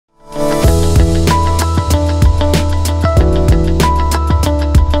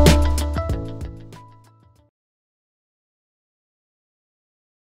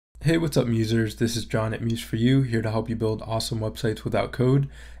Hey, what's up users? This is John at Muse for You, here to help you build awesome websites without code.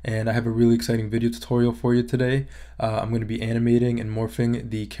 And I have a really exciting video tutorial for you today. I'm going to be animating and morphing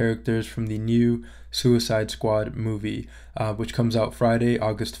the characters from the new Suicide Squad movie, which comes out Friday,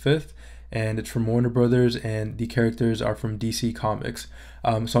 August 5th. And it's from Warner Brothers, and the characters are from DC Comics.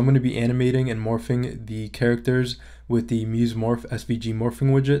 So I'm going to be animating and morphing the characters with the Muse MorphSVG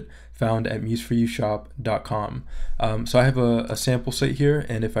morphing widget found at museforyoushop.com. So I have a sample site here,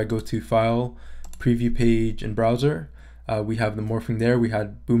 and if I go to File, Preview Page, and Browser, we have the morphing there. We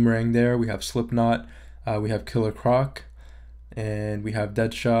had Boomerang there, we have Slipknot, we have Killer Croc, and we have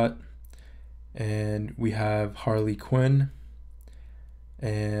Deadshot, and we have Harley Quinn,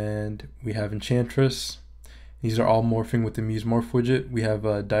 and we have Enchantress. These are all morphing with the Muse Morph widget. We have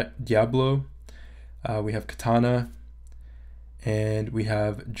Diablo, we have Katana, and we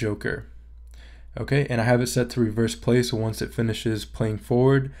have Joker. Okay, and I have it set to reverse play, so once it finishes playing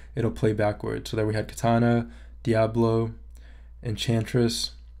forward, it'll play backwards. So there we had Katana, Diablo,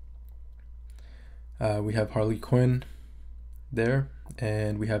 Enchantress, we have Harley Quinn there,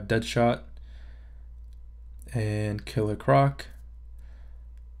 and we have Deadshot, and Killer Croc,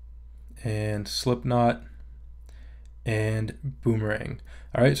 and Slipknot, and Boomerang.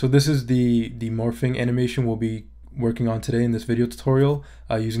 All right, so this is the morphing animation we'll be working on today in this video tutorial,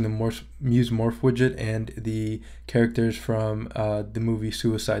 using the Muse Morph widget and the characters from the movie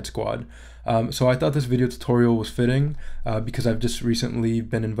Suicide Squad. So I thought this video tutorial was fitting because I've just recently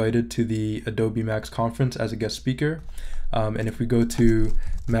been invited to the Adobe Max conference as a guest speaker. And if we go to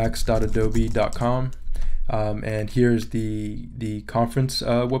max.adobe.com, and here's the conference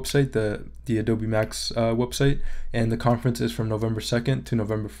website, the Adobe Max website, and the conference is from November 2nd to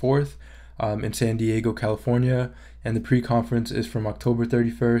November 4th in San Diego, California, and the pre-conference is from October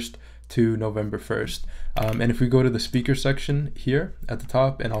 31st to November 1st. And if we go to the speaker section here at the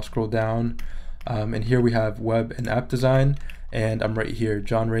top, and I'll scroll down, and here we have web and app design, and I'm right here,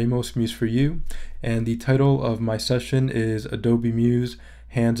 John Ramos, Muse for You, and the title of my session is Adobe Muse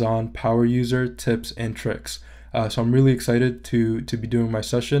Hands-on Power User Tips and Tricks. So I'm really excited to be doing my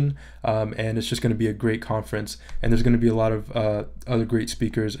session, and it's just going to be a great conference, and there's going to be a lot of other great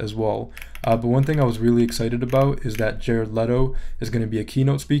speakers as well. But one thing I was really excited about is that Jared Leto is going to be a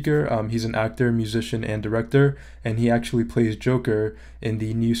keynote speaker. He's an actor, musician, and director, and he actually plays Joker in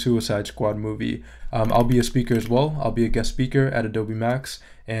the new Suicide Squad movie. I'll be a speaker as well. I'll be a guest speaker at Adobe Max,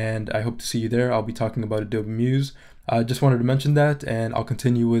 and I hope to see you there. I'll be talking about Adobe Muse. I just wanted to mention that, and I'll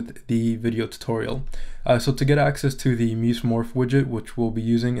continue with the video tutorial. So to get access to the Muse Morph widget, which we'll be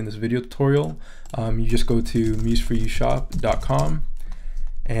using in this video tutorial, you just go to museforyoushop.com,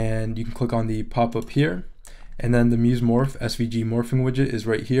 and you can click on the pop-up here, and then the Muse Morph SVG morphing widget is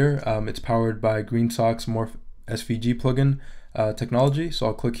right here. It's powered by Greensock's MorphSVGPlugin technology, so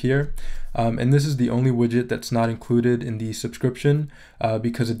I'll click here, and this is the only widget that's not included in the subscription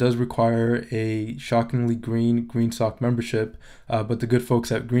because it does require a shockingly green Greensock membership, but the good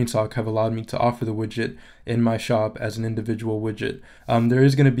folks at Greensock have allowed me to offer the widget in my shop as an individual widget. There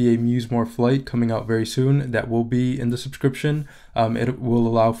is going to be a Muse Morph Lite coming out very soon that will be in the subscription. It will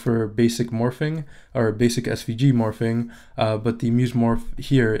allow for basic morphing or basic SVG morphing, but the Muse Morph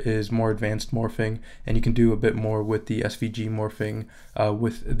here is more advanced morphing, and you can do a bit more with the SVG morphing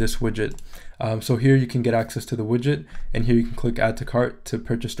with this widget. So here you can get access to the widget, and here you can click add to cart to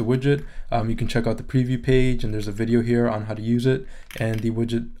purchase the widget. You can check out the preview page, and there's a video here on how to use it, and the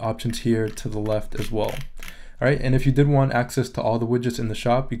widget options here to the left as well. All right, and if you did want access to all the widgets in the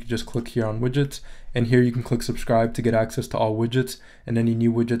shop, you could just click here on widgets, and here you can click subscribe to get access to all widgets and any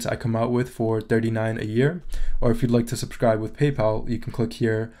new widgets I come out with for $39 a year. Or if you'd like to subscribe with PayPal, you can click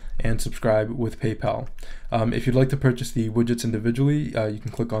here and subscribe with PayPal. If you'd like to purchase the widgets individually, you can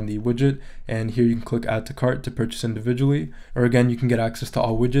click on the widget, and here you can click add to cart to purchase individually. Or again, you can get access to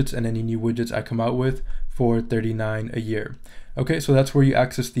all widgets and any new widgets I come out with for $39 a year. Okay, so that's where you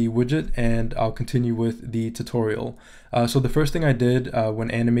access the widget, and I'll continue with the tutorial. So the first thing I did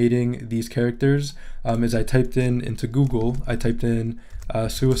when animating these characters is I typed into Google, I typed in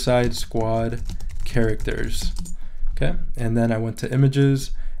Suicide Squad characters. Okay, and then I went to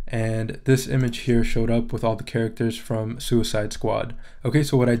images, and this image here showed up with all the characters from Suicide Squad. Okay,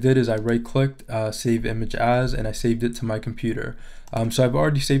 so what I did is I right-clicked, save image as, and I saved it to my computer. So I've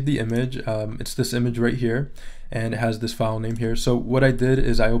already saved the image. It's this image right here, and it has this file name here. So what I did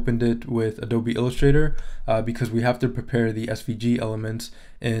is I opened it with Adobe Illustrator because we have to prepare the SVG elements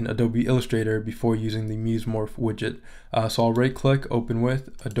in Adobe Illustrator before using the Muse Morph widget. So I'll right-click, open with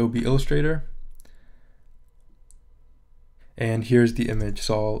Adobe Illustrator, and here's the image.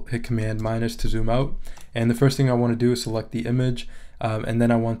 So I'll hit Command- to zoom out. And the first thing I want to do is select the image, and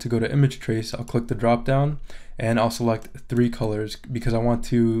then I want to go to image trace. I'll click the drop down and I'll select 3 colors because I want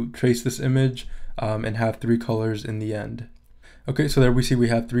to trace this image and have 3 colors in the end. Okay, so there we see we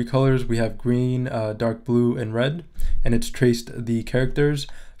have 3 colors. We have green, dark blue, and red, and it's traced the characters.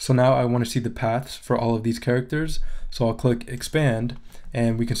 So now I want to see the paths for all of these characters. So I'll click expand,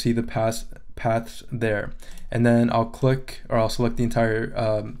 and we can see the paths there. And then I'll select the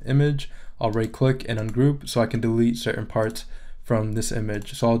entire image. I'll right click and ungroup so I can delete certain parts from this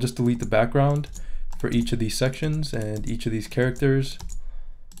image. So I'll just delete the background for each of these sections and each of these characters,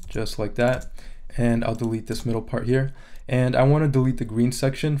 just like that. And I'll delete this middle part here. And I want to delete the green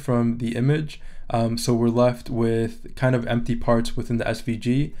section from the image, so we're left with kind of empty parts within the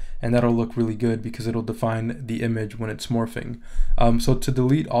SVG, and that'll look really good because it'll define the image when it's morphing. So to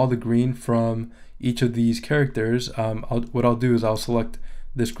delete all the green from each of these characters, what I'll do is I'll select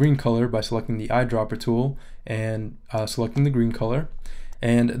this green color by selecting the eyedropper tool and selecting the green color,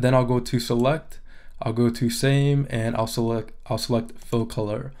 and then I'll go to select, I'll go to same, and I'll select fill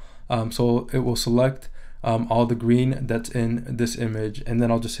color. So it will select all the green that's in this image, and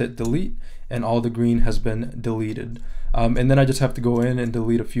then I'll just hit delete, and all the green has been deleted. And then I just have to go in and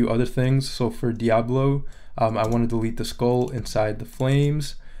delete a few other things. So for Diablo, I want to delete the skull inside the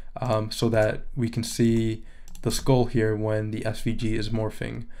flames so that we can see the skull here when the SVG is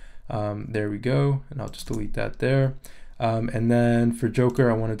morphing. There we go, and I'll just delete that there. And then for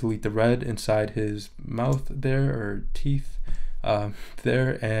Joker, I want to delete the red inside his mouth there, or teeth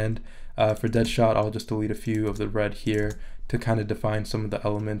there. And for Deadshot, I'll just delete a few of the red here to kind of define some of the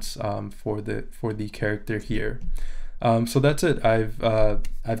elements for the character here. So that's it. I've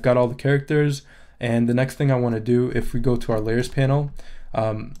got all the characters, and the next thing I want to do, if we go to our layers panel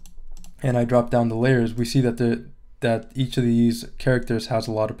and I drop down the layers, we see that each of these characters has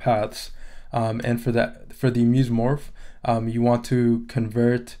a lot of paths. And for the Muse morph, you want to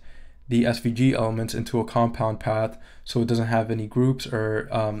convert the SVG elements into a compound path so it doesn't have any groups or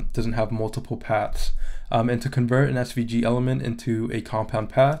doesn't have multiple paths. And to convert an SVG element into a compound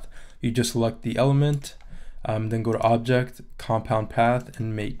path, you just select the element, then go to Object, Compound Path,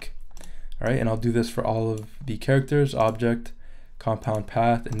 and Make. All right, and I'll do this for all of the characters: Object, Compound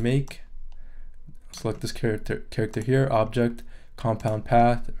Path, and Make. Select this character here: Object, Compound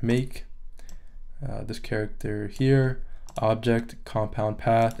Path, Make. This character here: Object, Compound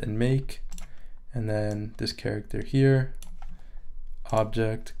Path, and Make. And then this character here: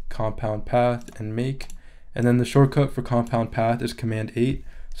 Object, Compound Path, and Make. And then the shortcut for Compound Path is Command 8,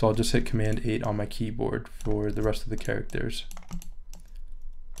 so I'll just hit Command 8 on my keyboard for the rest of the characters.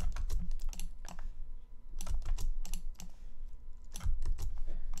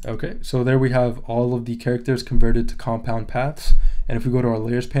 Okay, so there we have all of the characters converted to compound paths. And if we go to our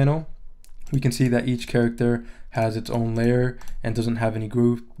layers panel, we can see that each character has its own layer and doesn't have any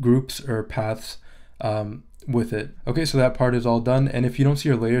groups or paths with it. Okay, so that part is all done. And if you don't see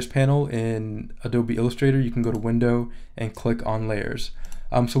your layers panel in Adobe Illustrator, you can go to Window and click on Layers.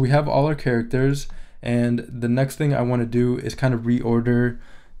 So we have all our characters, and the next thing I want to do is kind of reorder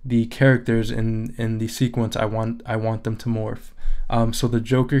the characters in the sequence I want them to morph. So the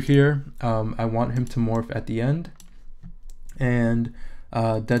Joker here, I want him to morph at the end, and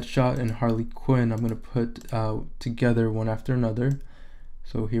Deadshot and Harley Quinn I'm going to put together one after another.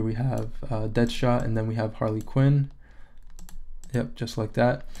 So here we have Deadshot, and then we have Harley Quinn. Yep, just like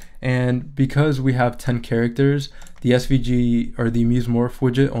that. And because we have 10 characters, the SVG or the Muse Morph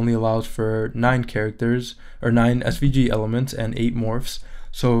widget only allows for 9 characters or 9 SVG elements and 8 morphs.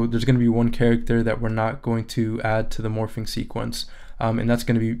 So there's going to be one character that we're not going to add to the morphing sequence, and that's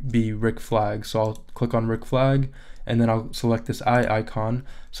going to be Rick Flag. So I'll click on Rick Flag, and then I'll select this eye icon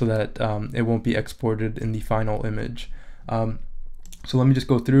so that it won't be exported in the final image. So let me just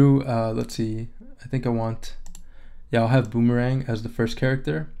go through. Let's see. I think I'll have Boomerang as the first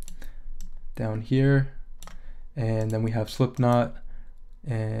character down here, and then we have Slipknot,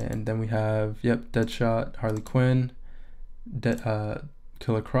 and then we have Deadshot, Harley Quinn,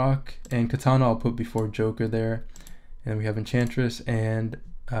 Killer Croc, and Katana I'll put before Joker there, and we have Enchantress and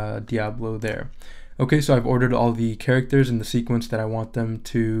Diablo there. Okay, so I've ordered all the characters in the sequence that I want them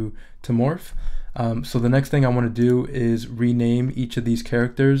to morph. So the next thing I want to do is rename each of these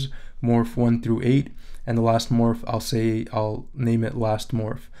characters morph 1 through 8, and the last morph I'll name it last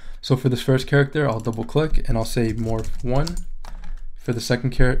morph. So for this first character, I'll double click and I'll say morph 1. For the second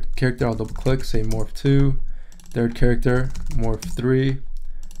character, I'll double click, say morph 2. Third character, morph 3.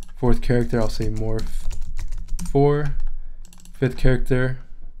 Fourth character, I'll say morph 4. Fifth character,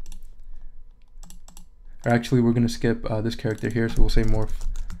 or actually we're going to skip this character here, so we'll say morph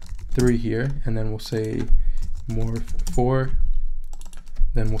 3 here, and then we'll say morph 4,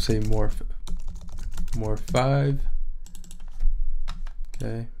 then we'll say morph 5,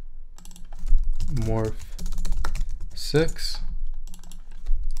 okay, morph 6,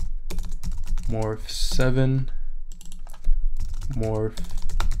 morph 7, morph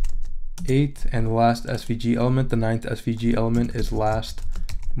 8, and the last SVG element, the 9th SVG element, is last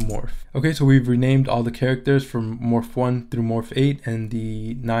morph. Okay, so we've renamed all the characters from morph 1 through morph 8, and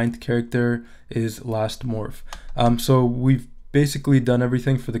the 9th character is last morph. So we've basically done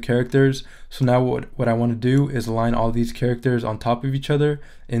everything for the characters. So now what I want to do is align all these characters on top of each other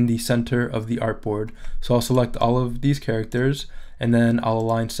in the center of the artboard. So I'll select all of these characters, and then I'll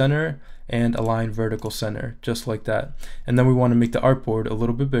align center and align vertical center, just like that. And then we want to make the artboard a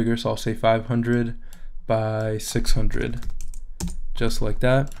little bit bigger, so I'll say 500 by 600, just like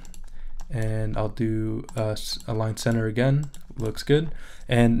that. And I'll do align center again, looks good.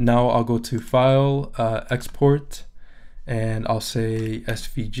 And now I'll go to File, Export, and I'll say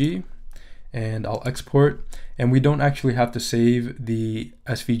SVG, and I'll export. And we don't actually have to save the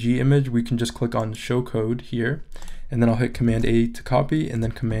SVG image, we can just click on Show Code here, and then I'll hit Command A to copy, and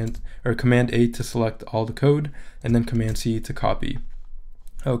then Command A to select all the code, and then Command C to copy.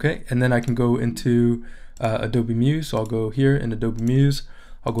 Okay, and then I can go into Adobe Muse. So I'll go here in Adobe Muse,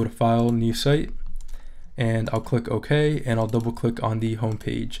 I'll go to File, New Site, and I'll click OK, and I'll double click on the home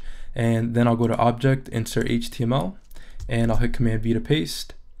page. And then I'll go to Object, Insert HTML, and I'll hit Command V to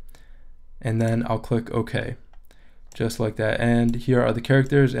paste, and then I'll click OK, just like that. And here are the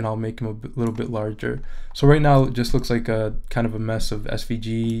characters, and I'll make them a little bit larger. So right now it just looks like a kind of a mess of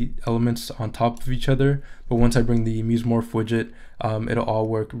SVG elements on top of each other, but once I bring the Muse Morph widget, it'll all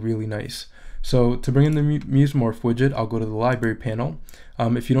work really nice. So to bring in the Muse Morph widget, I'll go to the library panel.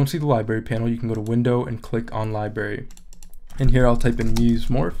 If you don't see the library panel, you can go to Window and click on Library. And here I'll type in Muse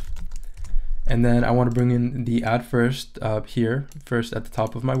Morph. And then I want to bring in the add first here, first at the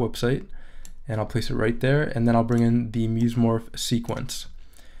top of my website. And I'll place it right there. And then I'll bring in the Muse Morph sequence.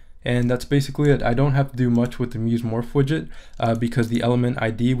 And that's basically it. I don't have to do much with the Muse Morph widget because the element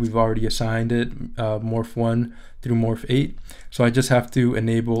ID, we've already assigned it morph 1 through morph 8. So I just have to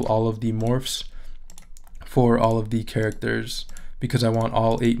enable all of the morphs for all of the characters because I want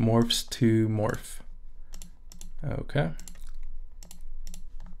all 8 morphs to morph. Okay.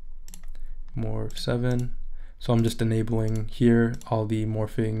 Morph 7. So I'm just enabling here all the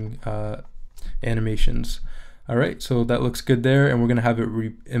morphing animations. All right, so that looks good there, and we're gonna have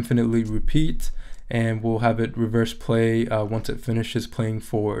it infinitely repeat, and we'll have it reverse play once it finishes playing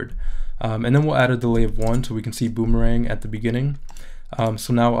forward. And then we'll add a delay of 1 so we can see boomerang at the beginning.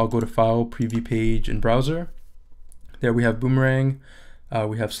 So now I'll go to File, Preview Page in Browser. There we have boomerang,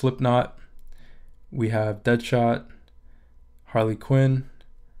 we have Slipknot, we have Deadshot, Harley Quinn,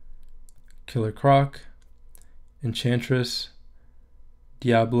 Killer Croc, Enchantress,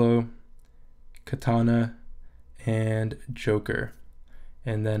 Diablo, Katana, and Joker.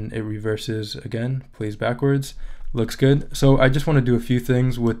 And then it reverses again, plays backwards. Looks good. So I just want to do a few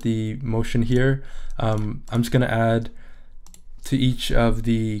things with the motion here. I'm just going to add to each of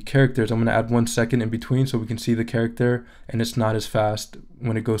the characters, I'm going to add 1 second in between so we can see the character and it's not as fast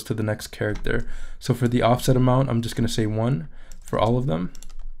when it goes to the next character. So for the offset amount, I'm just going to say 1 for all of them.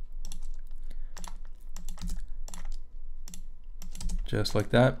 Just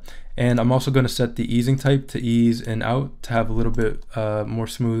like that. And I'm also going to set the easing type to ease and out to have a little bit more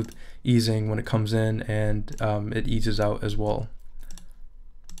smooth easing when it comes in and it eases out as well.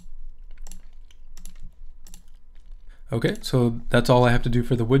 Okay, so that's all I have to do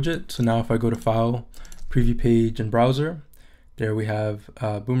for the widget. So now if I go to File, Preview Page in Browser, there we have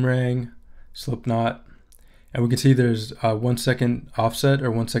Boomerang, Slipknot, and we can see there's 1 second offset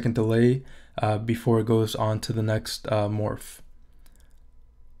or 1 second delay before it goes on to the next morph.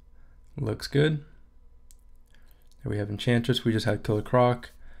 Looks good. There we have Enchantress, we just had Killer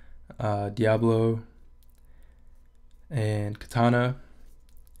Croc, Diablo, and Katana,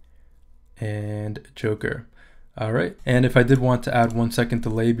 and Joker. Alright, and if I did want to add 1 second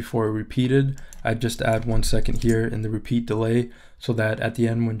delay before it repeated, I'd just add 1 second here in the repeat delay so that at the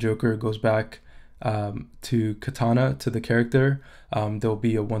end when Joker goes back to Katana, to the character, there'll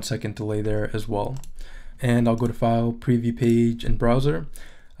be a 1 second delay there as well. And I'll go to File, Preview Page in Browser.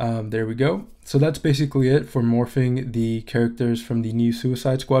 There we go. So that's basically it for morphing the characters from the new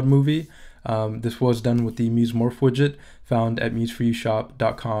Suicide Squad movie. This was done with the Muse Morph widget found at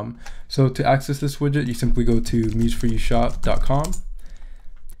museforyoushop.com. So to access this widget, you simply go to museforyoushop.com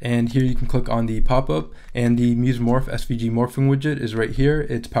And here you can click on the pop-up, and the Muse MorphSVG morphing widget is right here.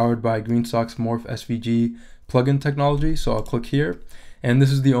 It's powered by Greensock's MorphSVGPlugin technology, so I'll click here. And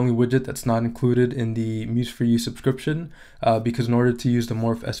this is the only widget that's not included in the Muse for You subscription, because in order to use the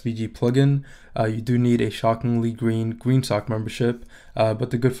MorphSVG plugin, you do need a shockingly green Greensock membership, but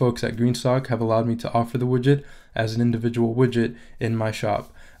the good folks at Greensock have allowed me to offer the widget as an individual widget in my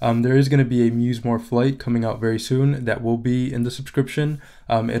shop. There is going to be a Muse Morph Lite coming out very soon that will be in the subscription.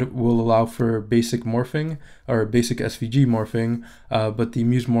 It will allow for basic morphing or basic SVG morphing, but the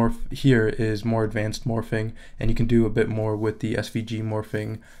Muse Morph here is more advanced morphing, and you can do a bit more with the SVG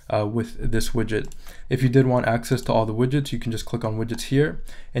morphing with this widget. If you did want access to all the widgets, you can just click on widgets here,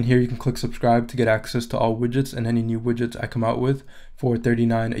 and here you can click subscribe to get access to all widgets and any new widgets I come out with for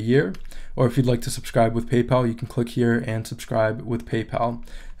 $39 a year. Or if you'd like to subscribe with PayPal, you can click here and subscribe with PayPal.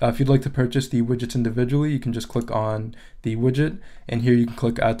 If you'd like to purchase the widgets individually, you can just click on the widget, and here you can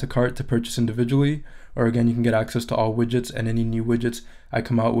click add to cart to purchase individually. Or again, you can get access to all widgets and any new widgets I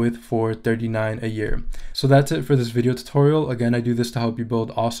come out with for $39 a year. So that's it for this video tutorial. Again, I do this to help you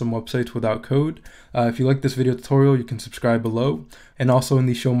build awesome websites without code. If you like this video tutorial, you can subscribe below. And also in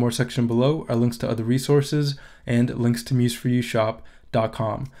the show more section below are links to other resources and links to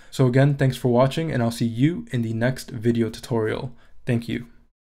museforyoushop.com. So again, thanks for watching, and I'll see you in the next video tutorial. Thank you.